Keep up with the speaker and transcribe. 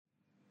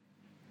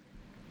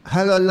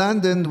Hello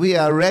London, we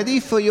are ready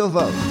for your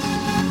vote.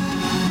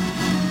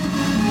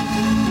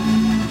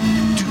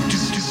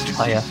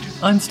 Hiya,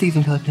 I'm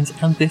Stephen Perkins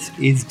and this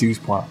is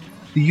Douzepois,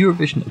 the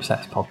Eurovision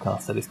Obsessed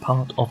podcast that is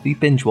part of the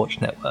Binge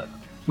Watch network.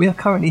 We are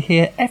currently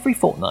here every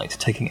fortnight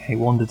taking a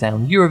wander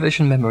down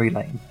Eurovision memory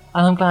lane,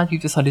 and I'm glad you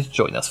decided to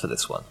join us for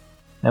this one.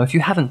 Now, if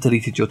you haven't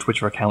deleted your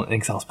Twitter account in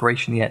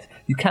exasperation yet,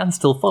 you can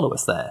still follow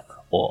us there,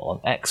 or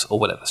on X, or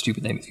whatever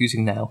stupid name it's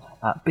using now,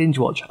 at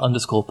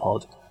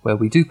bingewatch_pod, where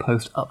we do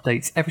post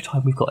updates every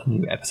time we've got a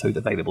new episode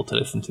available to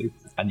listen to,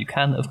 and you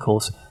can, of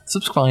course,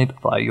 subscribe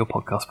via your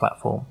podcast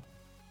platform.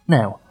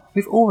 Now,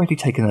 we've already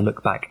taken a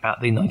look back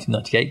at the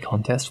 1998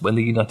 contest when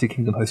the United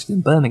Kingdom hosted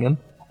in Birmingham,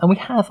 and we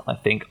have, I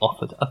think,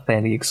 offered a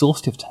fairly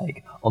exhaustive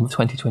take on the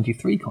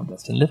 2023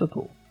 contest in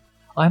Liverpool.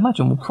 I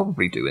imagine we'll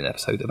probably do an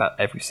episode about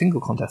every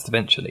single contest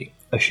eventually,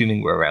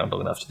 assuming we're around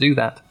long enough to do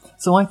that,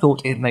 so I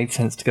thought it made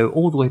sense to go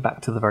all the way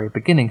back to the very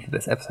beginning for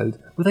this episode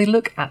with a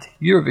look at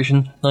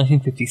Eurovision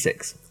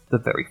 1956, the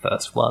very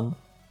first one.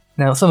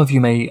 Now, some of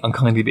you may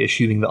unkindly be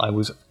assuming that I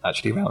was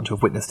actually around to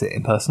have witnessed it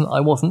in person. I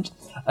wasn't.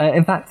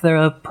 In fact, there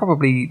are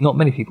probably not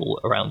many people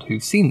around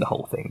who've seen the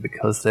whole thing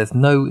because there's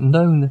no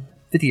known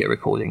video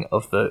recording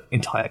of the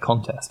entire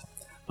contest.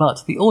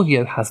 But the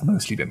audio has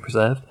mostly been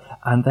preserved,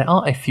 and there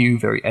are a few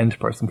very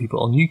enterprising people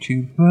on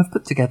YouTube who have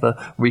put together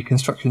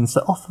reconstructions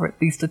that offer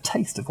at least a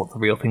taste of what the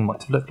real thing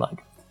might have looked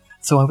like.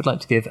 So I would like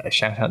to give a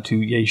shout out to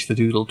Yesh the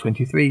Doodle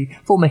 23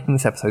 for making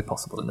this episode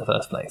possible in the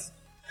first place.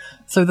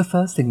 So the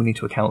first thing we need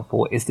to account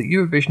for is that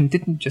Eurovision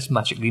didn't just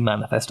magically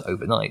manifest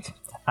overnight,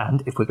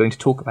 and if we're going to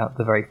talk about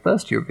the very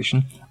first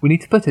Eurovision, we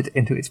need to put it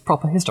into its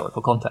proper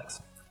historical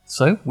context.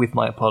 So, with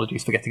my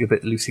apologies for getting a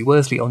bit Lucy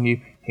Worsley on you,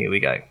 here we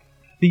go.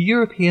 The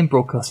European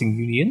Broadcasting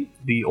Union,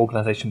 the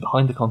organisation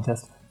behind the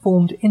contest,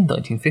 formed in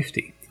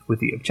 1950, with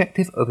the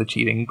objective of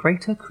achieving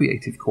greater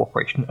creative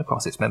cooperation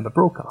across its member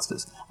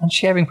broadcasters and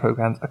sharing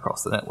programmes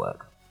across the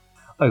network.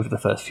 Over the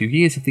first few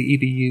years of the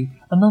EBU,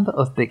 a number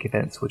of big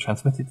events were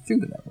transmitted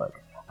through the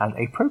network, and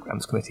a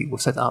programmes committee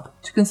was set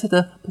up to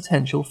consider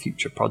potential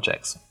future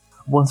projects.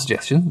 One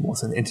suggestion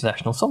was an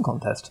international song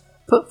contest,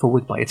 put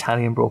forward by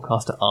Italian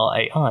broadcaster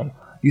RAI,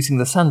 using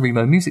the San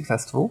Remo Music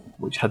Festival,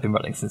 which had been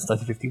running since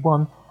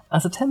 1951,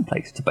 as a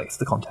template to base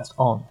the contest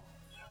on.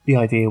 The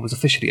idea was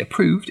officially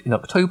approved in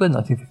October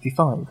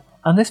 1955,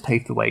 and this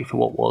paved the way for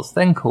what was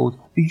then called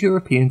the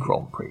European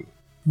Grand Prix.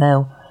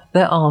 Now,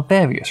 there are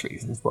various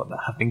reasons that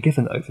have been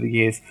given over the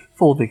years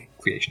for the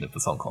creation of the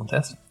song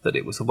contest, that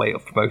it was a way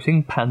of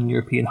promoting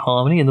pan-European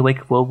harmony in the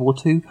wake of World War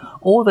II,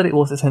 or that it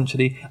was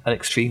essentially an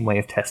extreme way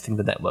of testing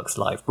the network's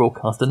live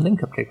broadcast and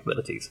link-up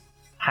capabilities.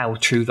 How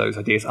true those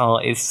ideas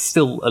are is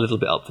still a little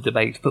bit up for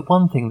debate, but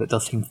one thing that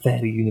does seem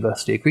fairly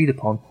universally agreed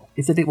upon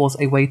is that it was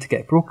a way to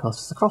get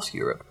broadcasters across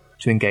Europe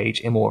to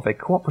engage in more of a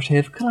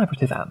cooperative,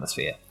 collaborative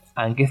atmosphere.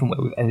 And given where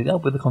we've ended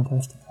up with the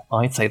contest,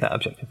 I'd say that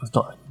objective was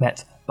not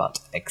met, but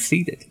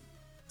exceeded.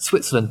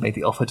 Switzerland made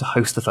the offer to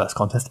host the first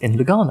contest in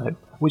Lugano,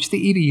 which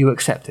the EBU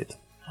accepted.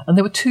 And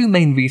there were two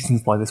main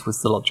reasons why this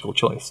was the logical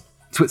choice.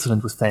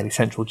 Switzerland was fairly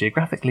central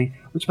geographically,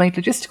 which made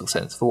logistical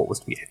sense for what was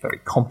to be a very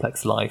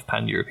complex live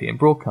pan-European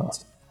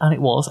broadcast, and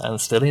it was,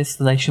 and still is,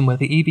 the nation where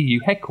the EBU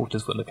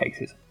headquarters were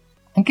located.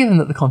 And given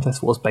that the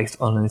contest was based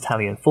on an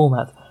Italian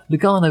format,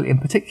 Lugano in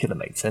particular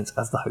made sense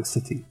as the host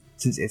city,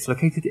 since it's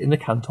located in the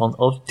canton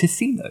of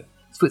Ticino,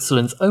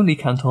 Switzerland's only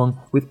canton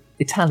with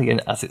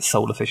Italian as its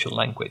sole official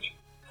language.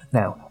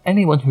 Now,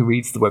 anyone who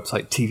reads the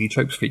website TV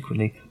Tropes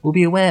frequently will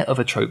be aware of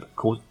a trope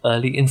called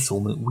early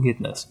instalment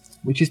weirdness,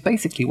 which is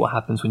basically what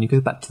happens when you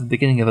go back to the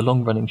beginning of a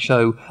long-running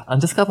show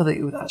and discover that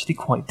it was actually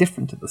quite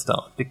different at the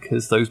start,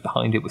 because those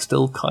behind it were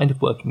still kind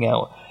of working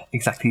out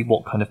exactly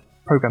what kind of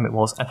programme it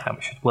was and how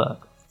it should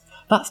work.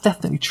 That's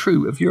definitely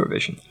true of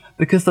Eurovision,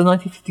 because the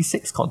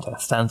 1956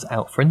 contest stands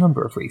out for a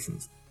number of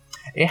reasons.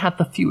 It had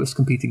the fewest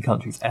competing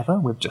countries ever,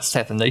 with just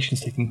 7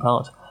 nations taking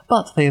part,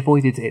 but they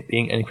avoided it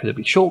being an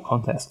incredibly short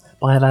contest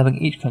by allowing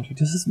each country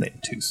to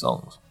submit 2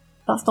 songs.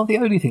 That's not the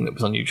only thing that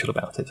was unusual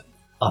about it.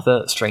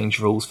 Other strange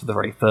rules for the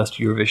very first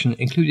Eurovision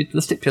included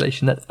the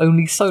stipulation that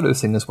only solo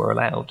singers were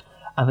allowed,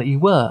 and that you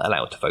were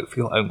allowed to vote for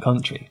your own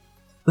country.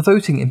 The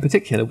voting in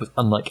particular was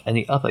unlike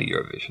any other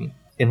Eurovision,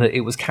 in that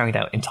it was carried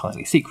out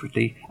entirely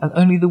secretly, and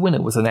only the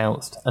winner was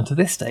announced, and to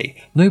this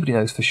day, nobody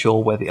knows for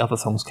sure where the other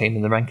songs came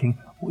in the ranking,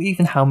 or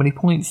even how many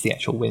points the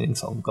actual winning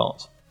song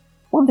got.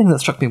 One thing that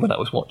struck me when I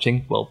was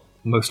watching, well,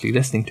 mostly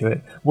listening to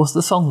it, was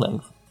the song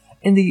length.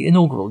 In the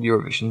inaugural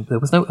Eurovision, there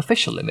was no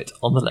official limit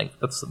on the length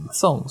of some of the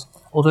songs,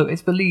 although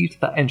it's believed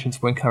that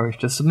entrants were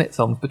encouraged to submit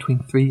songs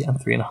between 3 and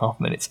 3.5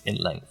 minutes in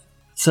length.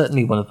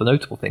 Certainly one of the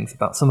notable things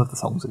about some of the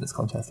songs in this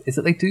contest is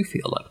that they do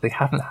feel like they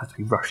haven't had to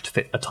be rushed to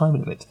fit a time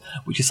limit,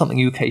 which is something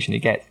you occasionally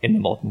get in the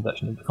modern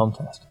version of the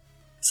contest.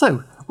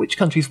 So, which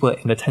countries were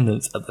in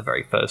attendance at the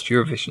very first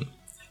Eurovision?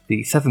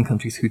 The 7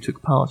 countries who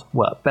took part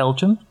were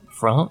Belgium,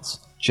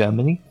 France,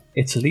 Germany,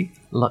 Italy,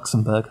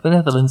 Luxembourg, the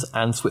Netherlands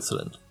and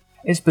Switzerland.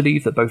 It's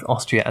believed that both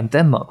Austria and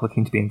Denmark were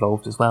keen to be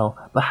involved as well,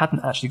 but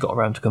hadn't actually got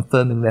around to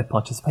confirming their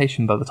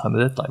participation by the time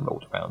the deadline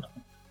rolled around.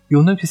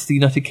 You'll notice the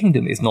United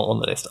Kingdom is not on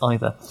the list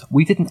either.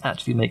 We didn't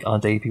actually make our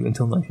debut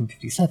until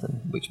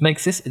 1957, which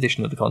makes this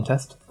edition of the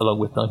contest, along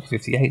with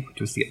 1958, which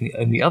was the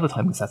only other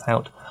time we sat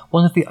out,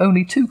 one of the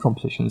only 2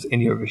 competitions in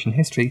Eurovision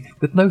history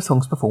with no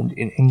songs performed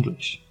in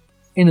English.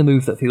 In a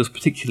move that feels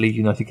particularly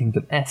United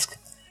Kingdom-esque,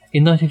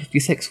 in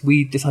 1956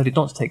 we decided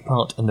not to take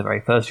part in the very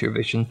first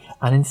Eurovision,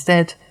 and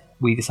instead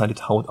we decided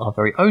to hold our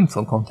very own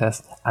song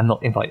contest and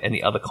not invite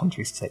any other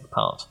countries to take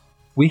part.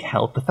 We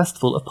held the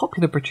Festival of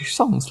Popular British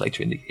Songs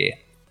later in the year,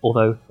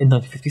 although in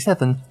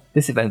 1957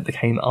 this event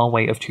became our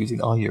way of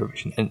choosing our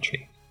Eurovision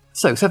entry.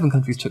 So 7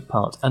 countries took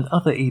part, and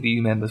other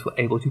EBU members were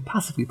able to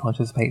passively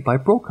participate by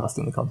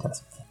broadcasting the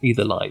contest,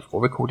 either live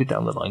or recorded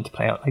down the line to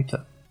play out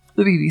later.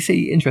 The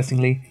BBC,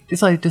 interestingly,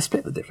 decided to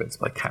split the difference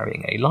by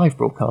carrying a live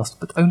broadcast,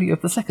 but only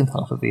of the second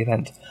half of the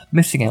event,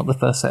 missing out the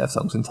first set of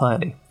songs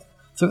entirely.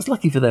 So it's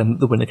lucky for them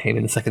the winner came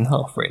in the second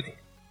half, really.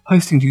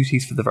 Hosting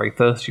duties for the very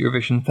first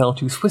Eurovision fell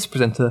to Swiss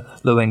presenter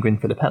Lohengrin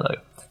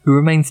Filippello, who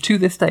remains to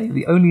this day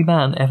the only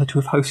man ever to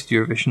have hosted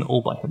Eurovision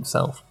all by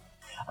himself.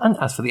 And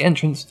as for the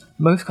entrants,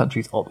 most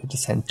countries opted to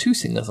send 2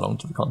 singers along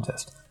to the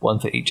contest, one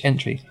for each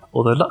entry,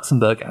 although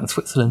Luxembourg and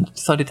Switzerland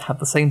decided to have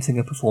the same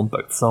singer perform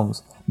both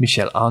songs,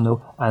 Michel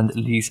Arnaud and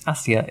Lise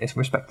Assier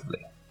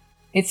respectively.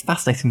 It's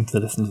fascinating to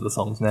listen to the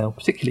songs now,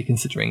 particularly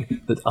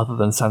considering that other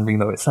than San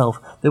Remo itself,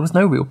 there was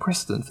no real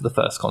precedent for the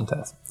first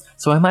contest,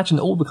 so I imagine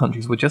all the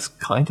countries were just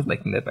kind of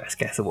making their best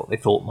guess at what they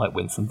thought might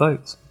win some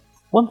votes.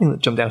 One thing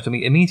that jumped out at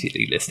me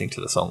immediately listening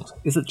to the songs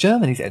is that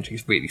Germany's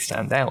entries really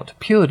stand out,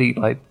 purely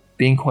by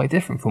being quite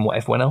different from what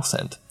everyone else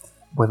sent.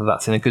 Whether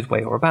that's in a good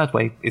way or a bad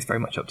way is very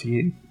much up to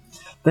you.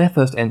 Their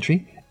first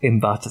entry, Im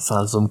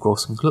Wartesaal zum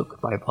großen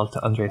Glück by Walter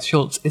Andreas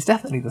Schulz, is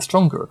definitely the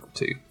stronger of the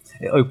 2.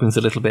 It opens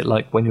a little bit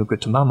like When You're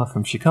Good to Mama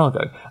from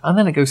Chicago, and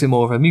then it goes in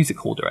more of a music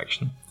hall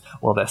direction,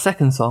 while their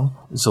second song,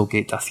 So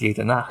geht das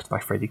jede Nacht by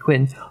Freddie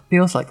Quinn,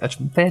 feels like a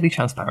fairly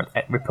transparent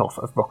rip-off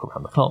of Rock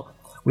Around the Clock,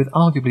 with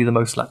arguably the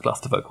most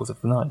lacklustre vocals of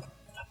the night.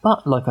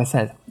 But, like I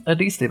said, at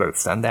least they both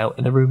stand out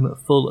in a room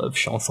full of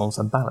chansons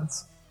and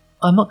ballads.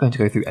 I'm not going to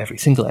go through every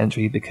single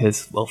entry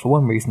because, well, for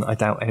one reason, I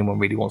doubt anyone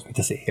really wants me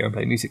to sit here and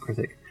play Music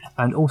Critic,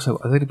 and also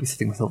I'd only be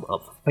setting myself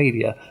up for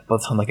failure by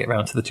the time I get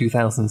round to the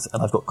 2000s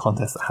and I've got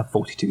contests that have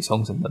 42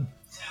 songs in them.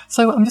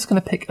 So I'm just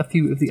going to pick a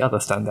few of the other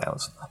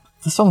standouts.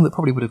 The song that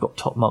probably would have got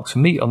top marks for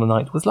me on the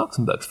night was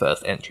Luxembourg's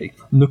first entry,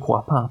 Ne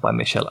crois pas by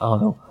Michel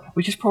Arnaud,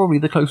 which is probably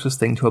the closest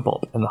thing to a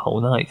bop in the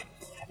whole night.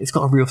 It's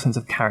got a real sense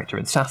of character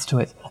and sass to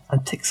it,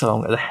 and ticks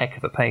along at a heck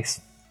of a pace.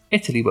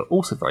 Italy were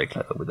also very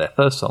clever with their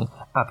first song,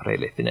 Apre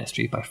le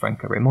Finestri by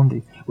Franco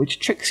Raimondi, which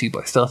tricks you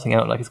by starting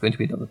out like it's going to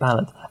be another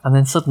ballad, and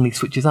then suddenly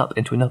switches up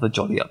into another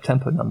jolly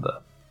up-tempo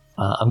number.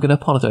 I'm going to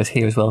apologise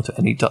here as well to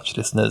any Dutch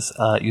listeners.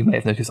 You may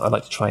have noticed I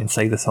like to try and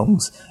say the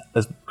songs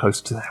as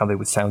close to how they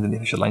would sound in the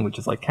official language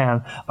as I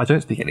can. I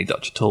don't speak any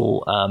Dutch at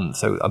all,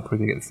 so I'm probably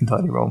going to get this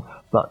entirely wrong,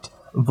 but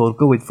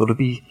Volgooid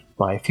Volby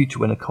by future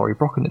winner Corrie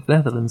Brokken of the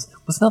Netherlands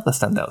was another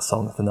standout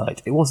song of the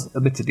night. It was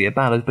admittedly a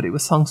ballad, but it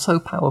was sung so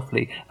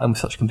powerfully and with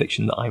such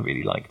conviction that I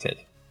really liked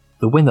it.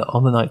 The winner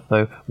on the night,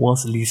 though,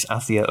 was Lise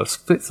Assier of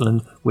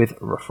Switzerland with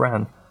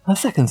Refrain, her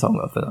second song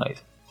of the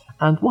night.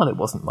 And while it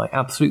wasn't my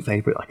absolute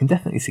favourite, I can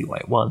definitely see why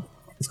it won.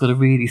 It's got a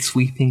really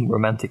sweeping,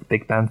 romantic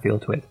big band feel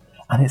to it,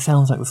 and it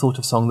sounds like the sort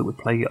of song that would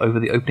play over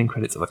the opening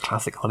credits of a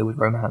classic Hollywood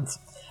romance.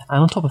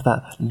 And on top of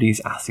that,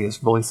 Lise Assier's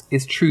voice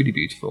is truly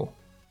beautiful.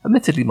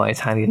 Admittedly, my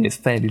Italian is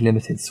fairly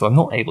limited, so I'm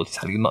not able to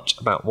tell you much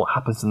about what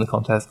happens in the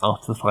contest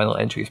after the final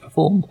entry is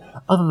performed,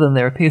 other than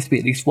there appears to be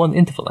at least one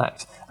interval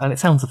act, and it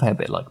sounds a fair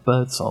bit like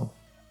Birdsong.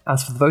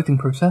 As for the voting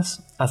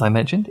process, as I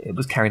mentioned, it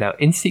was carried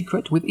out in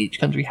secret, with each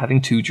country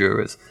having 2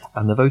 jurors,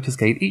 and the voters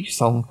gave each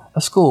song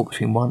a score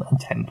between 1 and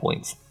 10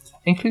 points,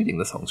 including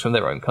the songs from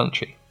their own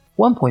country.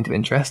 One point of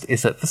interest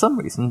is that for some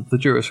reason, the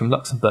jurors from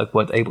Luxembourg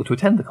weren't able to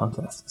attend the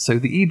contest, so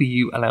the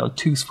EBU allowed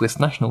 2 Swiss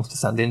nationals to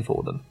stand in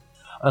for them.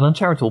 An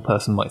uncharitable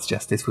person might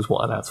suggest this was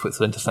what allowed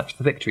Switzerland to snatch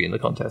the victory in the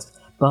contest,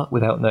 but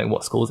without knowing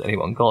what scores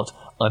anyone got,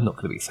 I'm not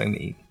going to be so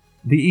mean.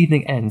 The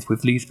evening ends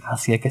with Lise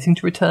Assier getting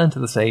to return to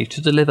the stage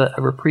to deliver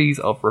a reprise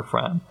of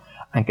Refrain,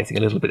 and getting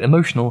a little bit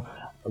emotional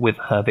with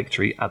her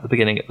victory at the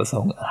beginning of the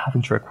song, and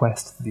having to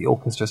request that the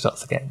orchestra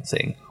starts again,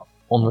 saying,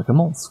 On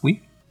recommence,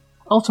 oui?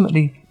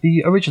 Ultimately,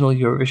 the original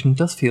Eurovision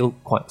does feel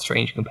quite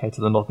strange compared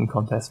to the modern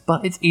contest,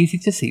 but it's easy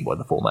to see why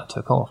the format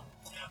took off.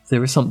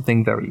 There is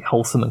something very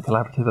wholesome and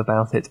collaborative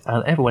about it,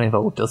 and everyone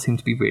involved does seem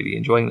to be really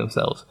enjoying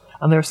themselves,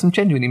 and there are some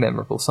genuinely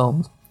memorable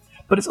songs.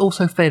 But it's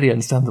also fairly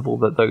understandable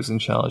that those in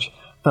charge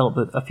felt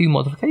that a few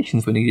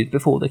modifications were needed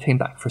before they came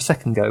back for a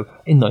second go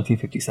in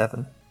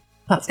 1957.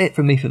 That's it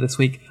from me for this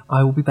week.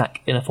 I will be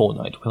back in a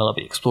fortnight when I'll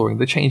be exploring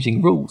the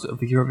changing rules of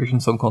the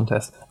Eurovision Song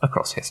Contest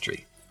across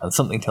history, and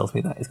something tells me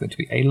that is going to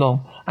be a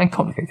long and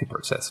complicated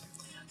process.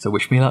 So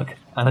wish me luck,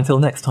 and until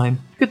next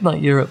time, good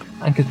night Europe,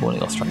 and good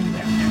morning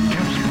Australia.